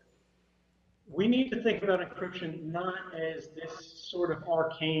work. We need to think about encryption not as this sort of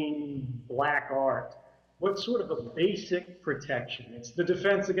arcane black art, but sort of a basic protection. It's the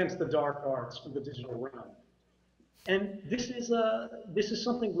defense against the dark arts of the digital realm. And this is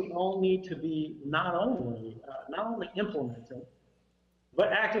something we all need to be not only implementing,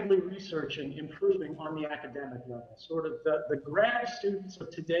 but actively researching, improving on the academic level. Sort of the grad students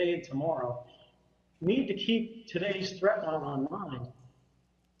of today and tomorrow need to keep today's threat model in mind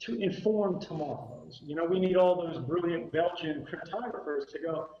to inform tomorrow's. We need all those brilliant Belgian cryptographers to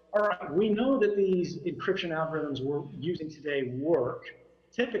go, all right, we know that these encryption algorithms we're using today work.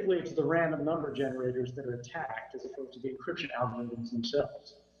 Typically, it's the random number generators that are attacked as opposed to the encryption algorithms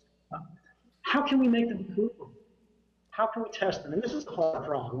themselves. How can we make them improve? How can we test them? And this is the hard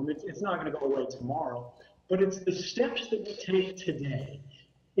problem. It's not going to go away tomorrow, but it's the steps that we take today.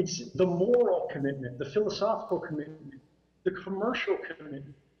 It's the moral commitment, the philosophical commitment, the commercial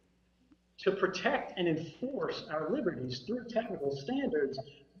commitment to protect and enforce our liberties through technical standards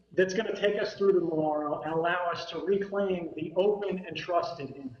that's going to take us through tomorrow and allow us to reclaim the open and trusted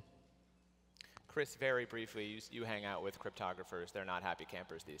internet. Chris, very briefly, you hang out with cryptographers. They're not happy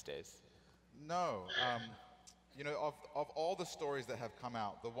campers these days. No. Of all the stories that have come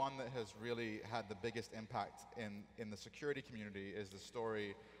out, the one that has really had the biggest impact in the security community is the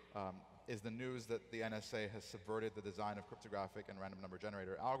story, is the news that the NSA has subverted the design of cryptographic and random number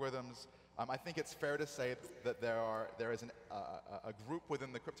generator algorithms. I think it's fair to say that there is a group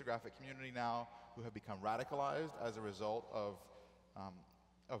within the cryptographic community now who have become radicalized as a result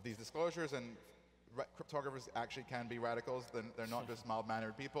of these disclosures, and cryptographers actually can be radicals. They're not just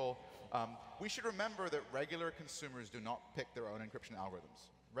mild-mannered people. We should remember that regular consumers do not pick their own encryption algorithms.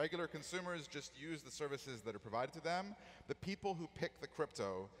 Regular consumers just use the services that are provided to them. The people who pick the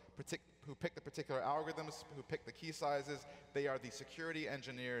crypto, who pick the particular algorithms, who pick the key sizes, they are the security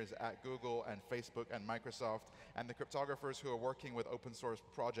engineers at Google and Facebook and Microsoft, and the cryptographers who are working with open source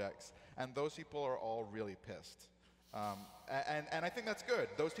projects. And those people are all really pissed. And I think that's good.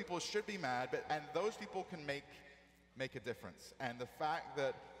 Those people should be mad, and those people can make a difference. And the fact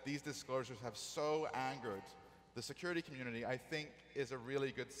that these disclosures have so angered the security community, I think, is a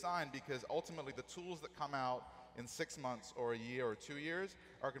really good sign, because ultimately the tools that come out in 6 months or a year or 2 years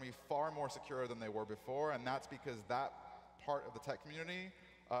are going to be far more secure than they were before, and that's because that part of the tech community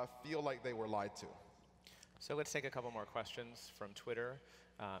feel like they were lied to. So let's take a couple more questions from Twitter.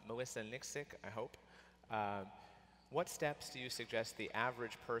 Melissa Nixick, I hope. What steps do you suggest the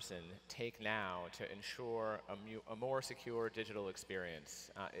average person take now to ensure a more secure digital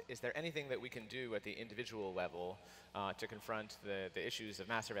experience? Is there anything that we can do at the individual level to confront the issues of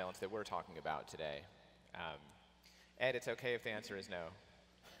mass surveillance that we're talking about today? Ed, it's okay if the answer is no.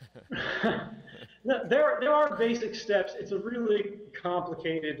 No, there are basic steps. It's a really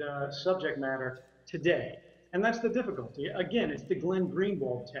complicated subject matter today, and that's the difficulty. Again, it's the Glenn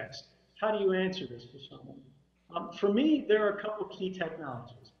Greenwald test. How do you answer this for someone? For me, there are a couple key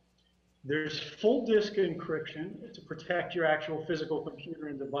technologies. There's full disk encryption to protect your actual physical computer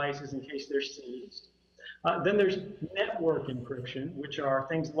and devices in case they're seized. Then there's network encryption, which are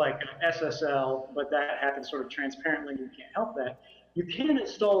things like SSL, but that happens sort of transparently, you can't help that. You can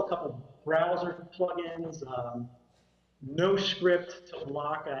install a couple browser plugins, NoScript to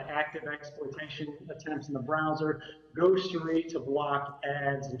block active exploitation attempts in the browser, Ghostery to block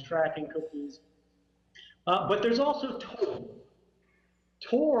ads and tracking cookies. But there's also Tor.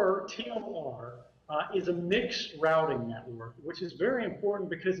 Tor, T-O-R, is a mixed routing network, which is very important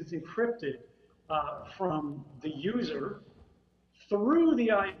because it's encrypted from the user through the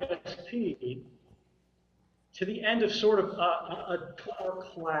ISP to the end of sort of a Tor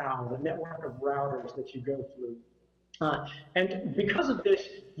cloud, a network of routers that you go through. And because of this,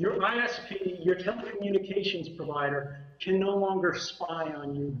 your ISP, your telecommunications provider, can no longer spy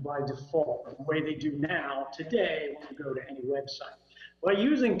on you by default, the way they do now, today, when you go to any website. By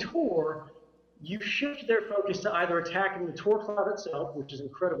using Tor, you shift their focus to either attacking the Tor cloud itself, which is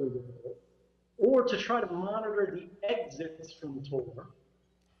incredibly difficult, or to try to monitor the exits from Tor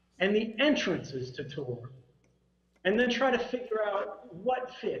and the entrances to Tor, and then try to figure out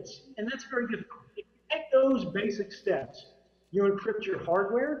what fits. And that's very difficult. If you take those basic steps, you encrypt your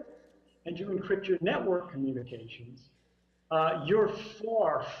hardware and you encrypt your network communications, you're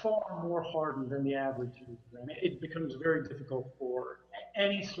far, far more hardened than the average user. And it becomes very difficult for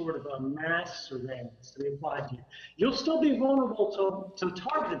any sort of a mass surveillance to be applied to you. You'll still be vulnerable to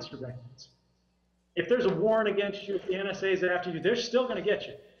targeted surveillance. If there's a warrant against you, if the NSA is after you, they're still going to get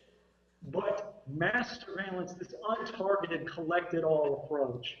you. But mass surveillance, this untargeted, collected-all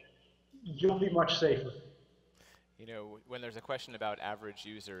approach, you'll be much safer. You know, when there's a question about average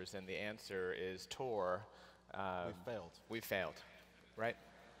users and the answer is Tor, we've failed, right?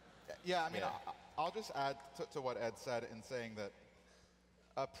 Yeah, I mean, I'll just add to what Ed said in saying that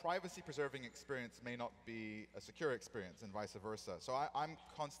a privacy-preserving experience may not be a secure experience and vice versa. So I'm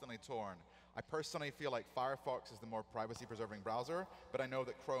constantly torn. I personally feel like Firefox is the more privacy-preserving browser, but I know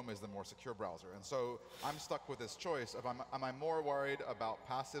that Chrome is the more secure browser. And so I'm stuck with this choice of am I more worried about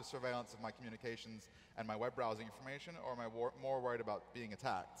passive surveillance of my communications and my web browsing information, or am I more worried about being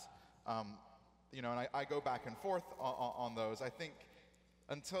attacked? You know, and I go back and forth on those. I think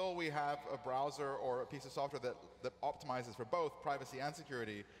until we have a browser or a piece of software that optimizes for both privacy and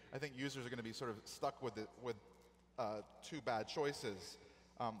security, I think users are going to be sort of stuck with two bad choices.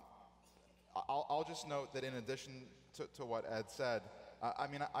 I'll just note that in addition to what Ed said, I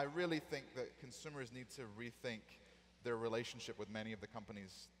mean, I really think that consumers need to rethink their relationship with many of the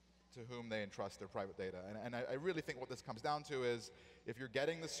companies to whom they entrust their private data. And I really think what this comes down to is if you're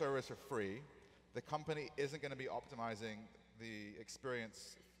getting the service for free, the company isn't going to be optimizing the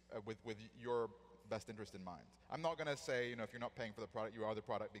experience with your best interest in mind. I'm not going to say, you know, if you're not paying for the product, you are the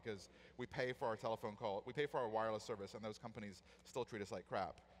product, because we pay for our telephone call, we pay for our wireless service, and those companies still treat us like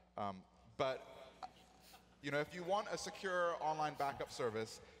crap. But you know, if you want a secure online backup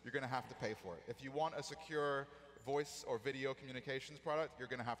service, you're going to have to pay for it. If you want a secure voice or video communications product, you're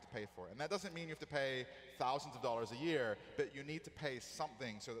going to have to pay for it. And that doesn't mean you have to pay thousands of dollars a year, but you need to pay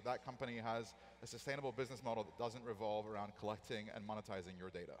something so that that company has a sustainable business model that doesn't revolve around collecting and monetizing your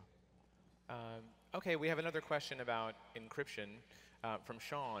data. Okay, we have another question about encryption from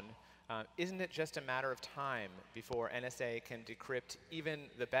Sean. Isn't it just a matter of time before NSA can decrypt even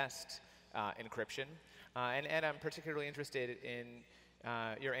the best encryption? And Ed, I'm particularly interested in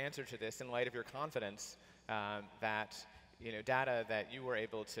your answer to this in light of your confidence that data that you were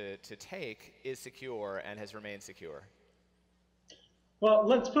able to take is secure and has remained secure. Well,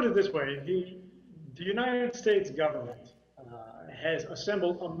 let's put it this way. The United States government has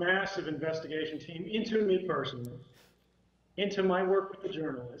assembled a massive investigation team into me personally, into my work with the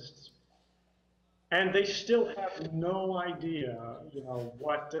journalists, and they still have no idea,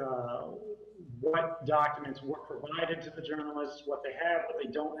 what documents were provided to the journalists, what they have, what they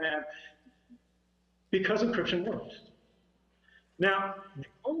don't have, because encryption works. Now, the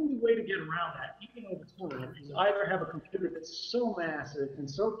only way to get around that, even over time, is either have a computer that's so massive and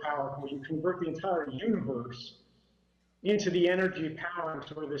so powerful you convert the entire universe into the energy powering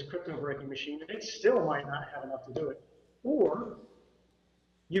sort of this crypto breaking machine, and it still might not have enough to do it. Or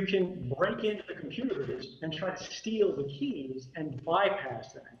you can break into the computers and try to steal the keys and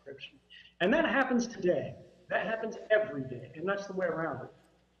bypass that encryption. And that happens today. That happens every day, and that's the way around it.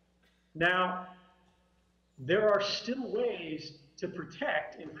 Now, there are still ways to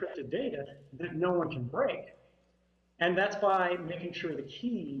protect encrypted data that no one can break. And that's by making sure the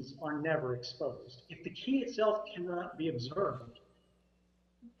keys are never exposed. If the key itself cannot be observed,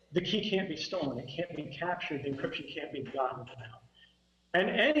 the key can't be stolen, it can't be captured, the encryption can't be gotten out. And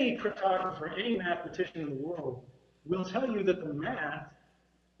any cryptographer, any mathematician in the world will tell you that the math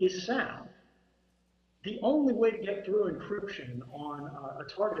is sound. The only way to get through encryption on a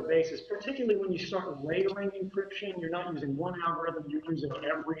targeted basis, particularly when you start layering encryption, you're not using one algorithm, you're using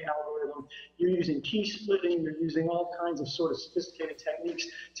every algorithm, you're using key splitting, you're using all kinds of sort of sophisticated techniques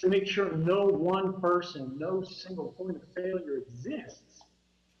to make sure no one person, no single point of failure exists.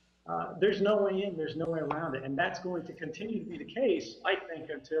 There's no way in, there's no way around it, and that's going to continue to be the case, I think,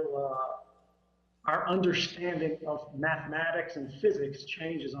 until our understanding of mathematics and physics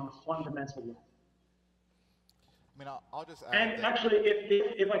changes on a fundamental level. I mean, I'll just add. And actually,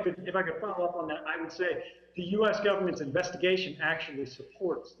 if I could follow up on that, I would say the U.S. government's investigation actually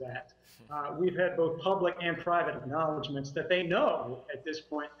supports that. We've had both public and private acknowledgments that they know at this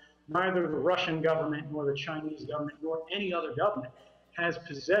point neither the Russian government nor the Chinese government nor any other government has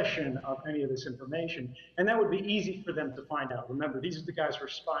possession of any of this information, and that would be easy for them to find out. Remember, these are the guys who are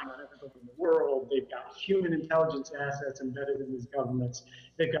spying on everybody in the world. They've got human intelligence assets embedded in these governments.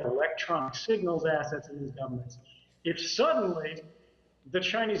 They've got electronic signals assets in these governments. If suddenly the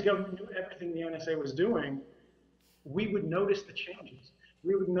Chinese government knew everything the NSA was doing, we would notice the changes.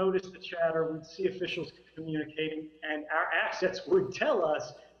 We would notice the chatter, we'd see officials communicating, and our assets would tell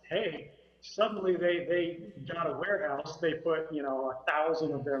us, hey, suddenly they got a warehouse, they put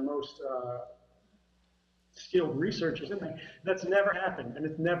 1,000 of their most skilled researchers in there. That's never happened, and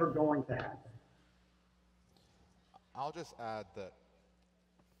it's never going to happen. I'll just add that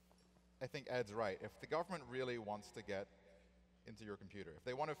I think Ed's right. If the government really wants to get into your computer, if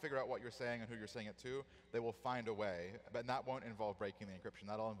they want to figure out what you're saying and who you're saying it to, they will find a way, but that won't involve breaking the encryption.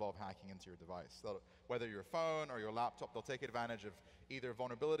 That'll involve hacking into your device. Whether your phone or your laptop, they'll take advantage of either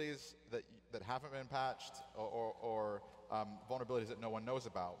vulnerabilities that haven't been patched or vulnerabilities that no one knows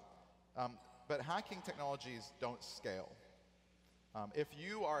about. But hacking technologies don't scale. If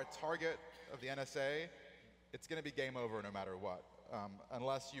you are a target of the NSA, it's going to be game over no matter what.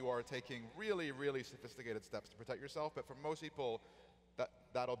 Unless you are taking really, really sophisticated steps to protect yourself. But for most people,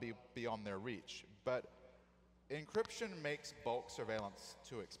 that'll be beyond their reach. But encryption makes bulk surveillance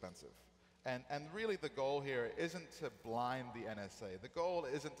too expensive. And really the goal here isn't to blind the NSA. The goal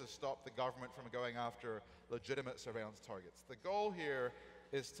isn't to stop the government from going after legitimate surveillance targets. The goal here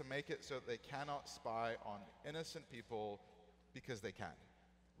is to make it so that they cannot spy on innocent people because they can.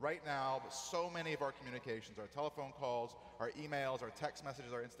 Right now, so many of our communications, our telephone calls, our emails, our text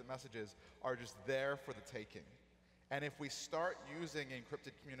messages, our instant messages are just there for the taking. And if we start using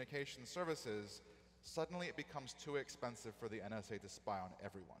encrypted communication services, suddenly it becomes too expensive for the NSA to spy on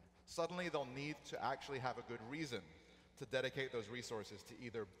everyone. Suddenly they'll need to actually have a good reason to dedicate those resources to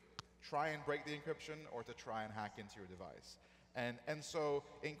either try and break the encryption or to try and hack into your device. And so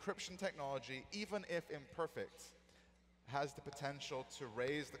encryption technology, even if imperfect, has the potential to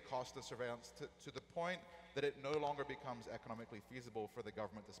raise the cost of surveillance to the point that it no longer becomes economically feasible for the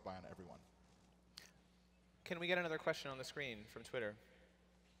government to spy on everyone. Can we get another question on the screen from Twitter?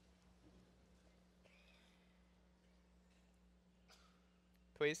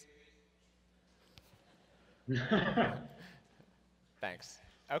 Please? Thanks.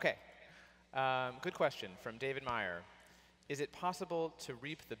 Okay. Good question from David Meyer. Is it possible to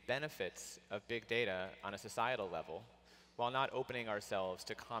reap the benefits of big data on a societal level while not opening ourselves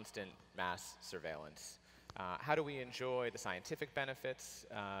to constant mass surveillance? How do we enjoy the scientific benefits,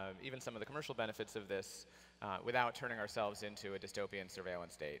 even some of the commercial benefits of this, without turning ourselves into a dystopian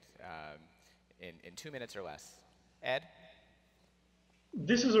surveillance state in 2 minutes or less? Ed?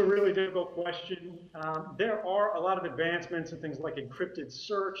 This is a really difficult question. There are a lot of advancements in things like encrypted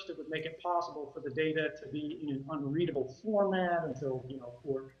search that would make it possible for the data to be in an unreadable format until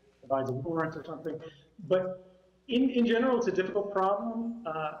court provides a warrant or something. But in general, it's a difficult problem.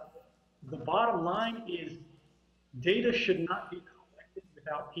 The bottom line is data should not be collected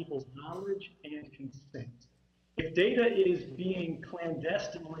without people's knowledge and consent. If data is being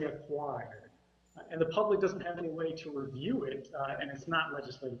clandestinely acquired, and the public doesn't have any way to review it, and it's not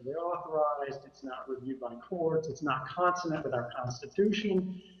legislatively authorized, it's not reviewed by courts, it's not consonant with our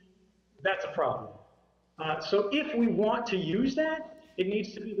Constitution, that's a problem. So if we want to use that, it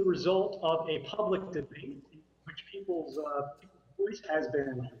needs to be the result of a public debate in which people's voice has been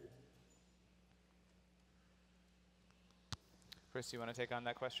included. Chris, do you want to take on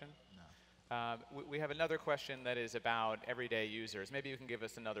that question? No. We have another question that is about everyday users. Maybe you can give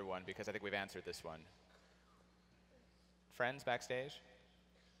us another one, because I think we've answered this one. Friends backstage?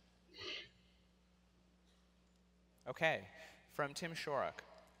 OK. From Tim Shorrock.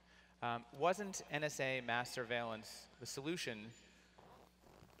 Wasn't NSA mass surveillance the solution?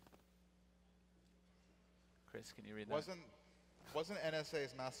 Chris, can you read that? Wasn't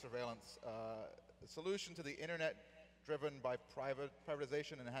NSA's mass surveillance a solution to the internet driven by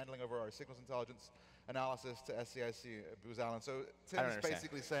privatization and handling over our signals intelligence analysis to SCIC, Booz Allen? So Tim's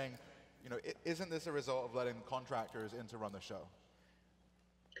basically saying, you know, isn't this a result of letting contractors in to run the show?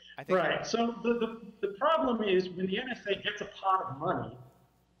 I think right. So the problem is when the NSA gets a pot of money,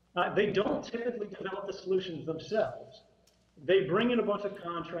 they don't typically develop the solutions themselves. They bring in a bunch of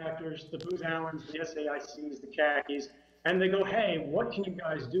contractors, the Booz Allens, the SAICs, the khakis, and they go, hey, what can you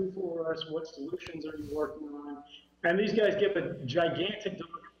guys do for us? What solutions are you working on? And these guys give a gigantic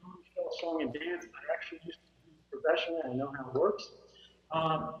song and dance. I actually used to be professional. I know how it works.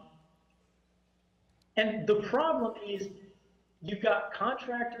 And the problem is you've got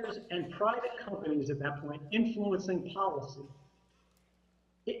contractors and private companies at that point influencing policy.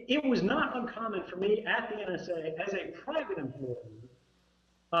 It was not uncommon for me at the NSA as a private employee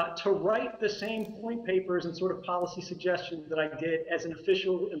to write the same point papers and sort of policy suggestions that I did as an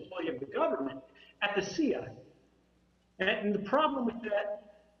official employee of the government at the CIA. And the problem with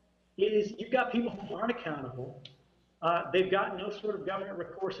that is you've got people who aren't accountable. They've got no sort of government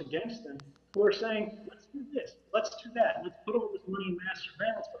recourse against them, who are saying, let's do this, let's do that, let's put all this money in mass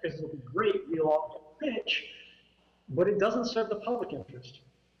surveillance because it'll be great, we'll all get rich, but it doesn't serve the public interest.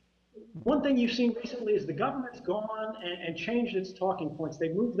 One thing you've seen recently is the government's gone and changed its talking points. They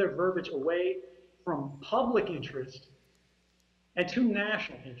moved their verbiage away from public interest and to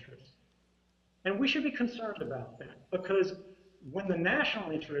national interest. And we should be concerned about that, because when the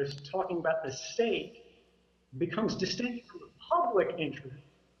national interest, talking about the state, becomes distinct from the public interest,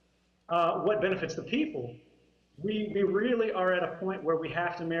 what benefits the people, we really are at a point where we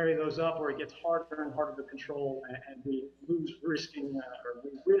have to marry those up, where it gets harder and harder to control, and we risk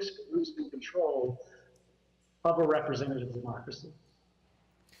losing control of a representative democracy.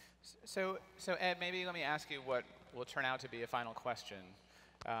 So Ed, maybe let me ask you what will turn out to be a final question.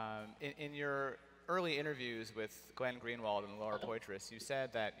 In your early interviews with Glenn Greenwald and Laura Poitras, you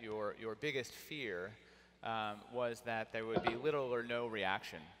said that your biggest fear was that there would be little or no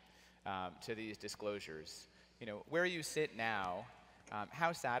reaction to these disclosures. You know, where you sit now,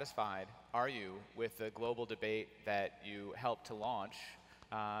 how satisfied are you with the global debate that you helped to launch?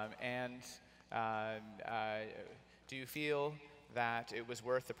 Do you feel that it was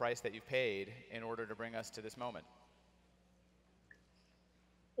worth the price that you paid in order to bring us to this moment?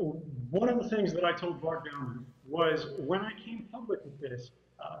 One of the things that I told Bart Gellman was when I came public with this,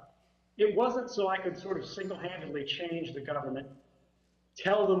 it wasn't so I could sort of single-handedly change the government,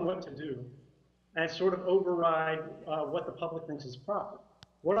 tell them what to do, and sort of override what the public thinks is proper.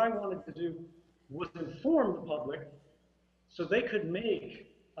 What I wanted to do was inform the public so they could make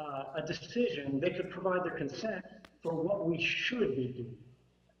a decision, they could provide their consent for what we should be doing.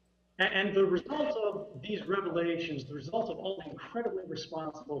 And the result of these revelations, the result of all the incredibly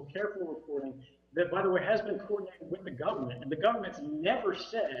responsible, careful reporting that, by the way, has been coordinated with the government, and the government's never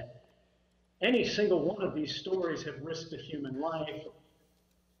said any single one of these stories have risked a human life.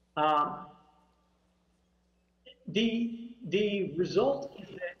 The result is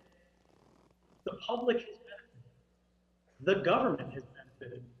that the public has benefited, the government has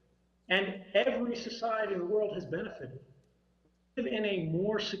benefited, and every society in the world has benefited. We live in a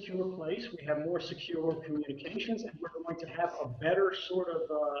more secure place, we have more secure communications, and we're going to have a better sort of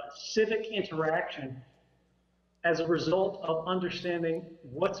civic interaction as a result of understanding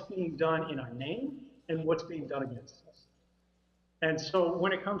what's being done in our name and what's being done against us. And so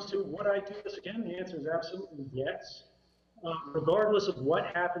when it comes to would I do this again, the answer is absolutely yes. Regardless of what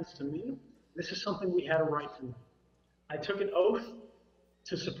happens to me, this is something we had a right to know. I took an oath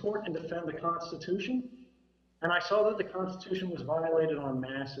to support and defend the Constitution, and I saw that the Constitution was violated on a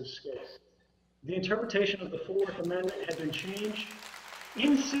massive scale. The interpretation of the Fourth Amendment had been changed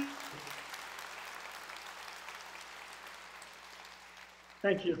in secret.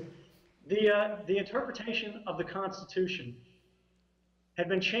 Thank you. The interpretation of the Constitution had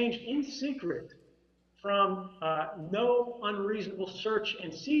been changed in secret from no unreasonable search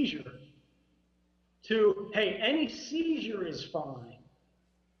and seizure to, hey, any seizure is fine,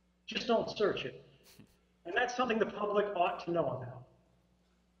 just don't search it. And that's something the public ought to know about.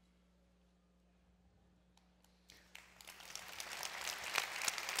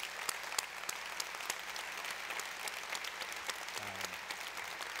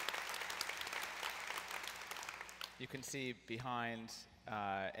 You can see behind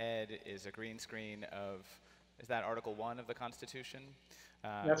Ed is a green screen of, is that Article 1 of the Constitution?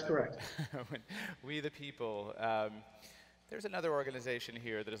 That's correct. We the people. There's another organization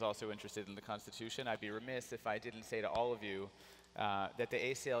here that is also interested in the Constitution. I'd be remiss if I didn't say to all of you that the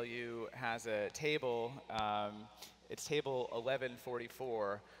ACLU has a table. It's table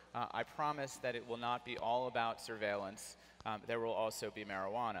 1144. I promise that it will not be all about surveillance. There will also be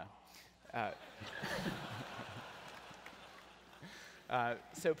marijuana.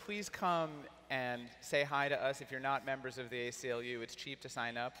 So please come and say hi to us. If you're not members of the ACLU, it's cheap to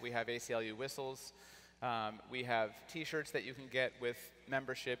sign up. We have ACLU whistles. We have T-shirts that you can get with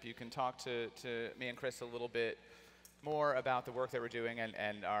membership. You can talk to me and Chris a little bit more about the work that we're doing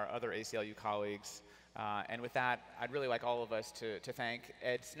and our other ACLU colleagues. And with that, I'd really like all of us to thank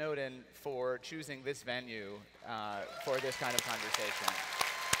Ed Snowden for choosing this venue for this kind of conversation.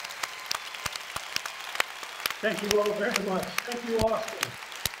 Thank you all very much. Thank you, Austin.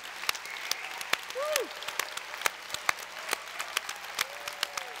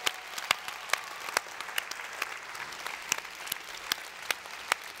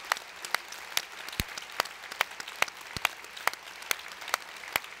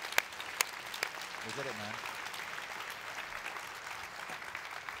 We did it, man.